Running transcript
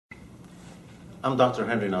I'm Dr.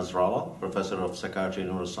 Henry Nasrallah, Professor of Psychiatry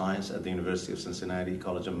and Neuroscience at the University of Cincinnati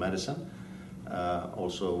College of Medicine.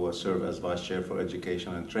 Also serve as Vice Chair for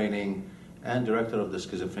Education and Training and Director of the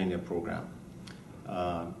Schizophrenia Program.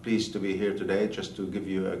 Pleased to be here today just to give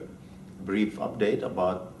you a brief update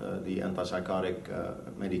about the antipsychotic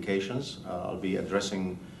medications. I'll be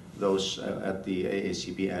addressing those at the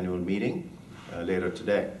AACP annual meeting later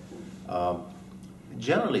today.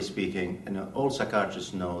 Generally speaking, all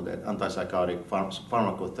psychiatrists know that antipsychotic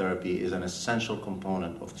pharmacotherapy is an essential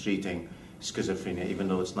component of treating schizophrenia, even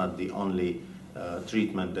though it's not the only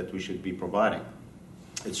treatment that we should be providing.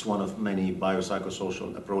 It's one of many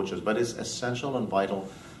biopsychosocial approaches, but it's essential and vital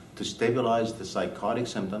to stabilize the psychotic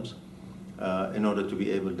symptoms in order to be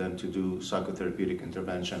able then to do psychotherapeutic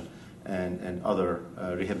intervention and other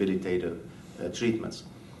rehabilitative treatments.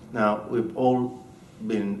 Now, we've all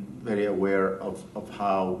been very aware of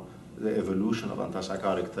how the evolution of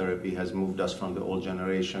antipsychotic therapy has moved us from the old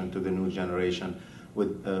generation to the new generation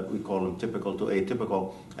with, we call them typical to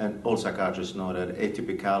atypical, and all psychiatrists know that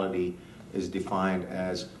atypicality is defined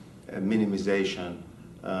as a minimization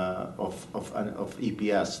of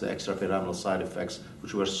EPS, the extrapyramidal side effects,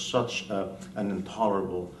 which were such an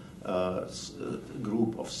intolerable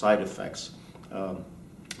group of side effects.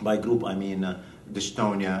 By group, I mean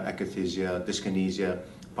dystonia, akathisia, dyskinesia,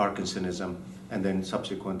 Parkinsonism, and then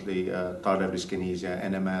subsequently tardive dyskinesia,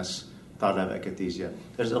 NMS, tardive akathisia.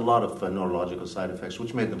 There's a lot of neurological side effects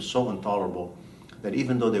which made them so intolerable that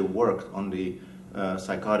even though they worked on the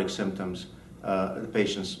psychotic symptoms, the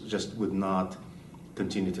patients just would not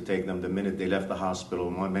continue to take them. The minute they left the hospital,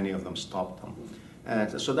 many of them stopped them.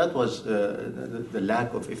 And so that was the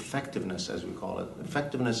lack of effectiveness, as we call it.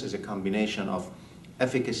 Effectiveness is a combination of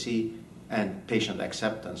efficacy and patient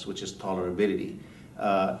acceptance, which is tolerability.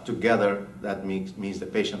 Together, that means the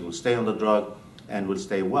patient will stay on the drug and will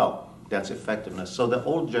stay well. That's effectiveness. So the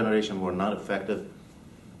old generation were not effective.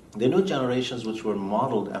 The new generations, which were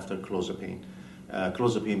modeled after clozapine,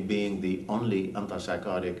 clozapine being the only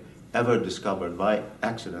antipsychotic ever discovered by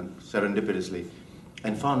accident, serendipitously,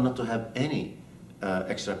 and found not to have any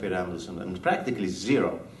extrapyramidal symptoms, practically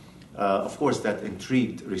zero. Of course, that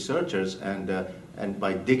intrigued researchers, and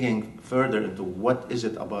by digging further into what is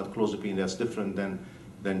it about clozapine that's different than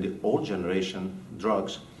the old generation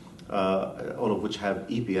drugs, all of which have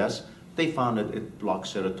EPS, they found that it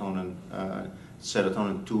blocks serotonin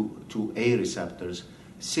 2A receptors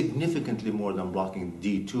significantly more than blocking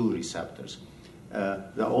D2 receptors.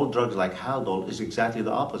 The old drugs like Haldol is exactly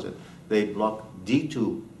the opposite. They block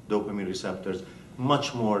D2 dopamine receptors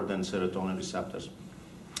much more than serotonin receptors.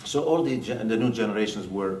 So all the new generations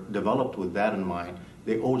were developed with that in mind.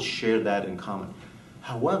 They all share that in common.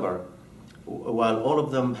 However, while all of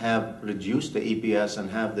them have reduced the EPS and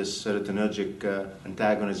have this serotonergic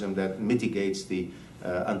antagonism that mitigates the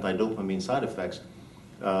anti-dopamine side effects,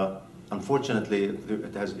 unfortunately,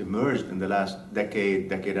 it has emerged in the last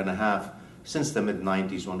decade and a half, since the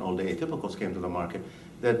mid-90s when all the atypicals came to the market,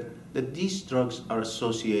 that these drugs are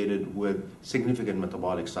associated with significant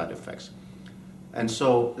metabolic side effects. And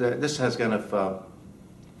so this has kind of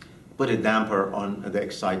put a damper on the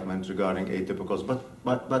excitement regarding atypicals,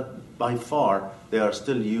 but by far they are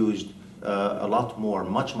still used a lot more,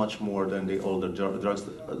 much more than the older drugs.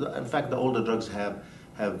 In fact, the older drugs have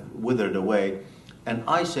withered away, and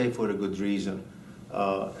I say for a good reason.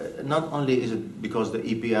 Not only is it because the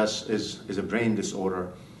EPS is a brain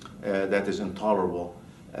disorder that is intolerable.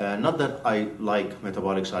 Not that I like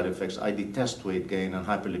metabolic side effects. I detest weight gain and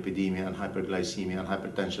hyperlipidemia and hyperglycemia and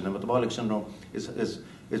hypertension. And metabolic syndrome is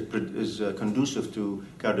conducive to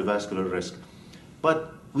cardiovascular risk.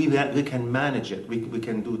 But we can manage it. We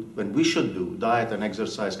can do, and we should do, diet and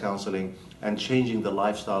exercise counseling and changing the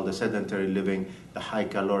lifestyle, the sedentary living, the high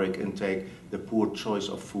caloric intake, the poor choice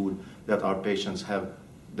of food that our patients have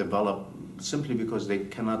developed simply because they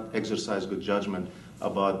cannot exercise good judgment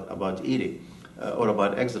about eating or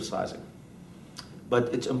about exercising.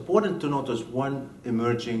 But it's important to notice one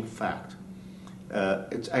emerging fact.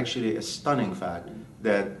 It's actually a stunning fact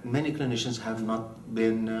that many clinicians have not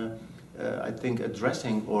been, I think,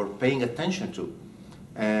 addressing or paying attention to.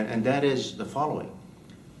 And that is the following,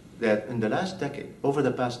 that in the last decade, over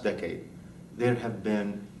the past decade, there have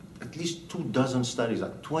been at least 24 studies,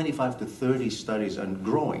 like 25 to 30 studies and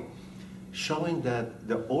growing, showing that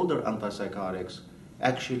the older antipsychotics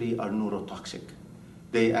actually are neurotoxic.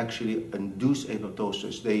 They actually induce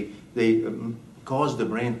apoptosis. They cause the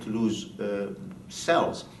brain to lose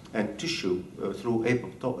cells and tissue through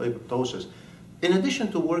apoptosis. In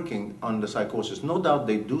addition to working on the psychosis, no doubt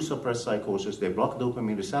they do suppress psychosis, they block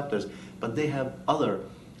dopamine receptors, but they have other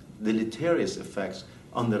deleterious effects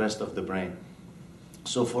on the rest of the brain.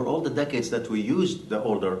 So for all the decades that we used the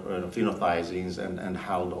older phenothiazines and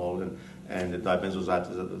Haldol and the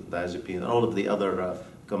dibenzodiazepine and all of the other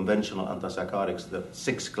conventional antipsychotics, the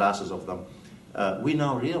 6 classes of them, we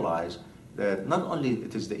now realize that not only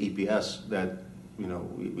it is the EPS that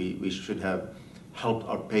we should have helped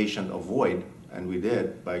our patient avoid, and we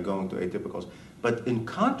did by going to atypicals, but in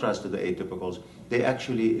contrast to the atypicals, they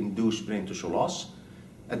actually induce brain tissue loss.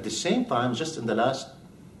 At the same time, just in the last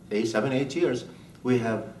 7, 8 years, we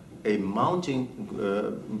have a mounting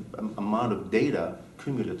amount of data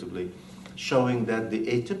cumulatively showing that the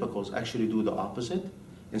atypicals actually do the opposite.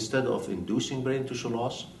 Instead of inducing brain tissue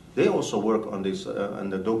loss, they also work on this on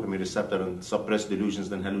the dopamine receptor and suppress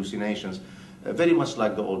delusions and hallucinations, very much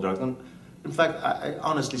like the old drugs. And in fact,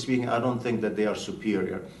 honestly speaking, I don't think that they are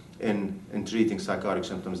superior in treating psychotic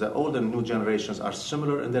symptoms. The old and new generations are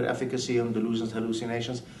similar in their efficacy on delusions,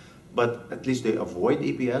 hallucinations, but at least they avoid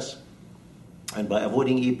EPS. And by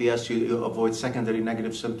avoiding EPS, you avoid secondary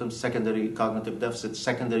negative symptoms, secondary cognitive deficits,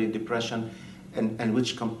 secondary depression, and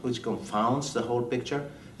which confounds the whole picture.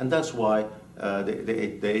 And that's why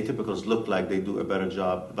the atypicals look like they do a better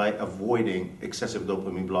job by avoiding excessive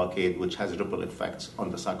dopamine blockade, which has ripple effects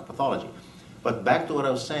on the psychopathology. But back to what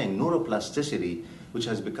I was saying, neuroplasticity, which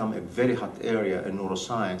has become a very hot area in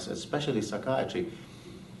neuroscience, especially psychiatry,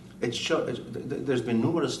 there's been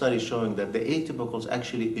numerous studies showing that the atypicals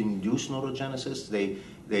actually induce neurogenesis. They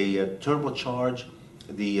turbocharge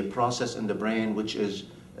the process in the brain, which is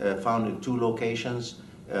found in 2 locations,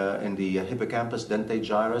 in the hippocampus, dentate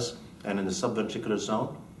gyrus, and in the subventricular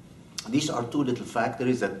zone. These are 2 little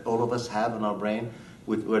factories that all of us have in our brain,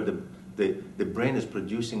 where the brain is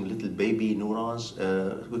producing little baby neurons.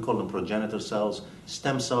 We call them progenitor cells,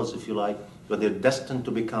 stem cells if you like, but they're destined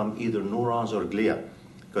to become either neurons or glia,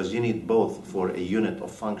 because you need both for a unit of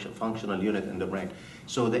functional unit in the brain.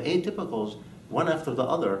 So the atypicals, one after the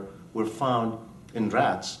other, were found in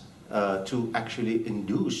rats to actually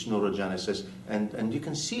induce neurogenesis, and you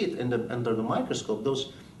can see it under the microscope.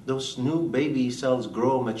 Those new baby cells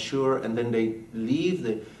grow, mature, and then they leave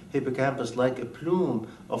the hippocampus like a plume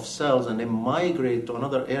of cells, and they migrate to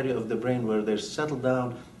another area of the brain where they're settled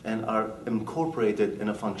down and are incorporated in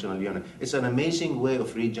a functional unit. It's an amazing way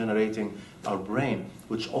of regenerating our brain,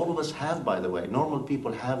 which all of us have, by the way. Normal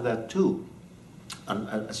people have that too,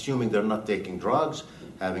 assuming they're not taking drugs,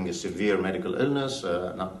 having a severe medical illness,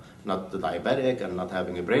 not diabetic, and not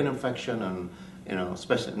having a brain infection, and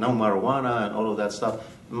especially no marijuana and all of that stuff.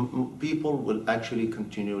 People will actually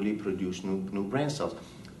continually produce new brain cells.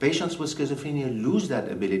 Patients with schizophrenia lose that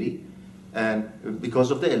ability, and because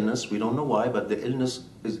of the illness, we don't know why, but the illness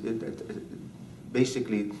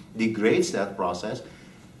basically degrades that process.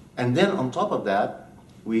 And then on top of that,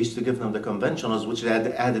 we used to give them the conventionals, which had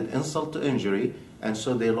added insult to injury, and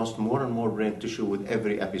so they lost more and more brain tissue with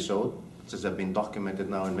every episode, which has been documented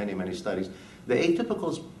now in many, many studies. The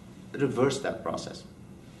atypicals reverse that process.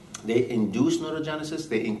 They induce neurogenesis,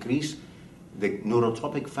 they increase the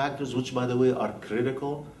neurotropic factors, which, by the way, are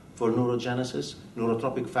critical for neurogenesis.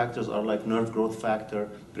 Neurotropic factors are like nerve growth factor,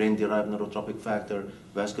 brain-derived neurotropic factor,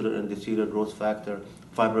 vascular endothelial growth factor,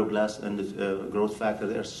 fibroblast growth factor.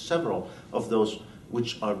 There are several of those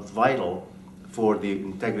which are vital for the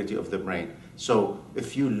integrity of the brain. So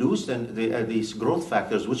if you lose these growth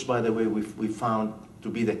factors, which, by the way, we found to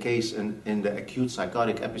be the case in the acute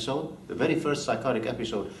psychotic episode, the very first psychotic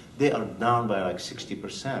episode, they are down by like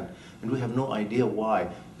 60%. And we have no idea why.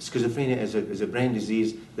 Schizophrenia is a brain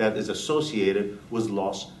disease that is associated with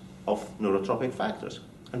loss of neurotropic factors.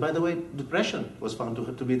 And by the way, depression was found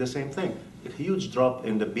to be the same thing. A huge drop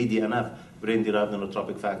in the BDNF, brain-derived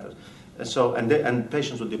neurotropic factors. And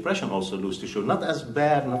patients with depression also lose tissue. Not as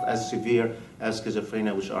bad, not as severe as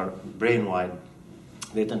schizophrenia, which are brain-wide.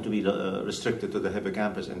 They tend to be restricted to the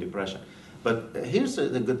hippocampus in depression. But here's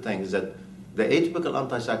the good thing, is that the atypical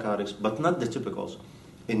antipsychotics, but not the typicals,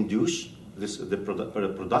 induce the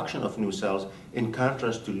production of new cells, in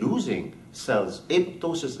contrast to losing cells.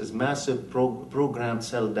 Apoptosis is massive programmed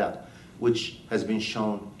cell death, which has been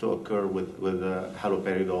shown to occur with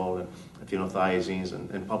haloperidol and phenothiazines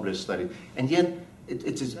and published studies. And yet,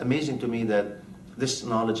 it is amazing to me that this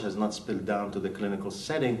knowledge has not spilled down to the clinical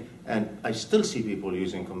setting, and I still see people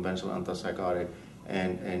using conventional antipsychotic,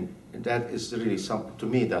 and that is really to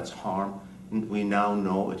me, that's harm. We now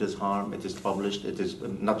know it is harm, it is published, it is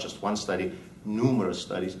not just one study, numerous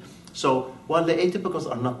studies. So while the atypicals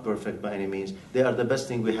are not perfect by any means, they are the best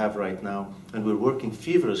thing we have right now, and we're working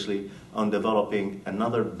feverishly on developing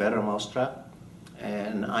another better mousetrap.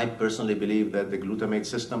 And I personally believe that the glutamate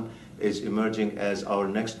system is emerging as our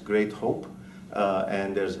next great hope.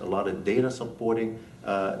 And there's a lot of data supporting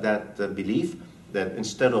that belief. that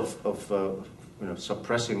instead of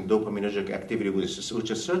suppressing dopaminergic activity, which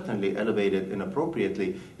is certainly elevated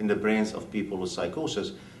inappropriately in the brains of people with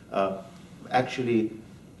psychosis, actually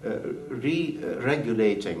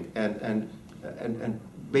re-regulating and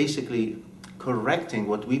basically correcting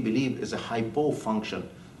what we believe is a hypofunction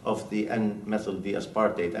of the N-methyl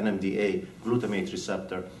D-aspartate, NMDA, glutamate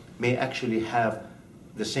receptor, may actually have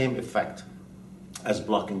the same effect as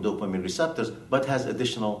blocking dopamine receptors, but has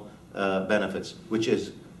additional benefits, which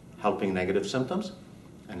is helping negative symptoms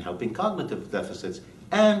and helping cognitive deficits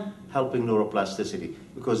and helping neuroplasticity,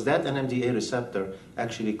 because that NMDA receptor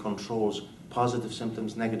actually controls positive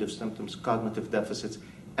symptoms, negative symptoms, cognitive deficits,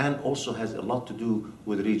 and also has a lot to do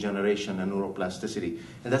with regeneration and neuroplasticity.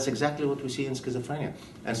 And that's exactly what we see in schizophrenia.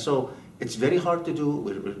 And so it's very hard to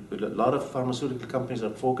do. A lot of pharmaceutical companies are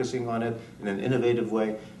focusing on it in an innovative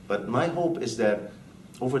way. But my hope is that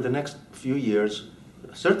over the next few years,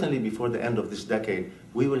 certainly before the end of this decade,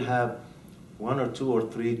 we will have 1 or 2 or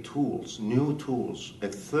 3 tools, new tools, a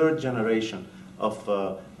third generation of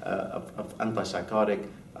antipsychotic.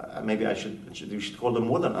 Maybe we should call them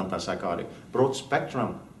more than antipsychotic, broad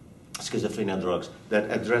spectrum schizophrenia drugs that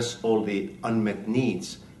address all the unmet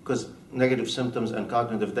needs, because negative symptoms and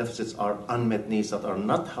cognitive deficits are unmet needs that are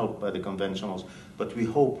not helped by the conventionals, but we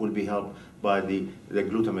hope will be helped by the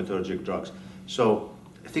glutamatergic drugs. So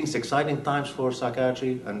I think it's exciting times for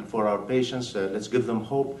psychiatry and for our patients. Let's give them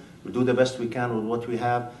hope. We'll do the best we can with what we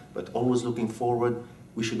have, but always looking forward.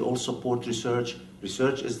 We should all support research.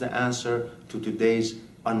 Research is the answer to today's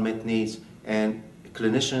unmet needs, and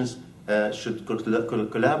clinicians should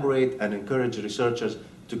collaborate and encourage researchers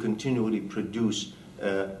to continually produce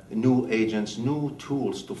new agents, new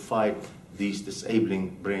tools to fight these disabling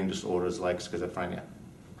brain disorders like schizophrenia.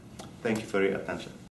 Thank you for your attention.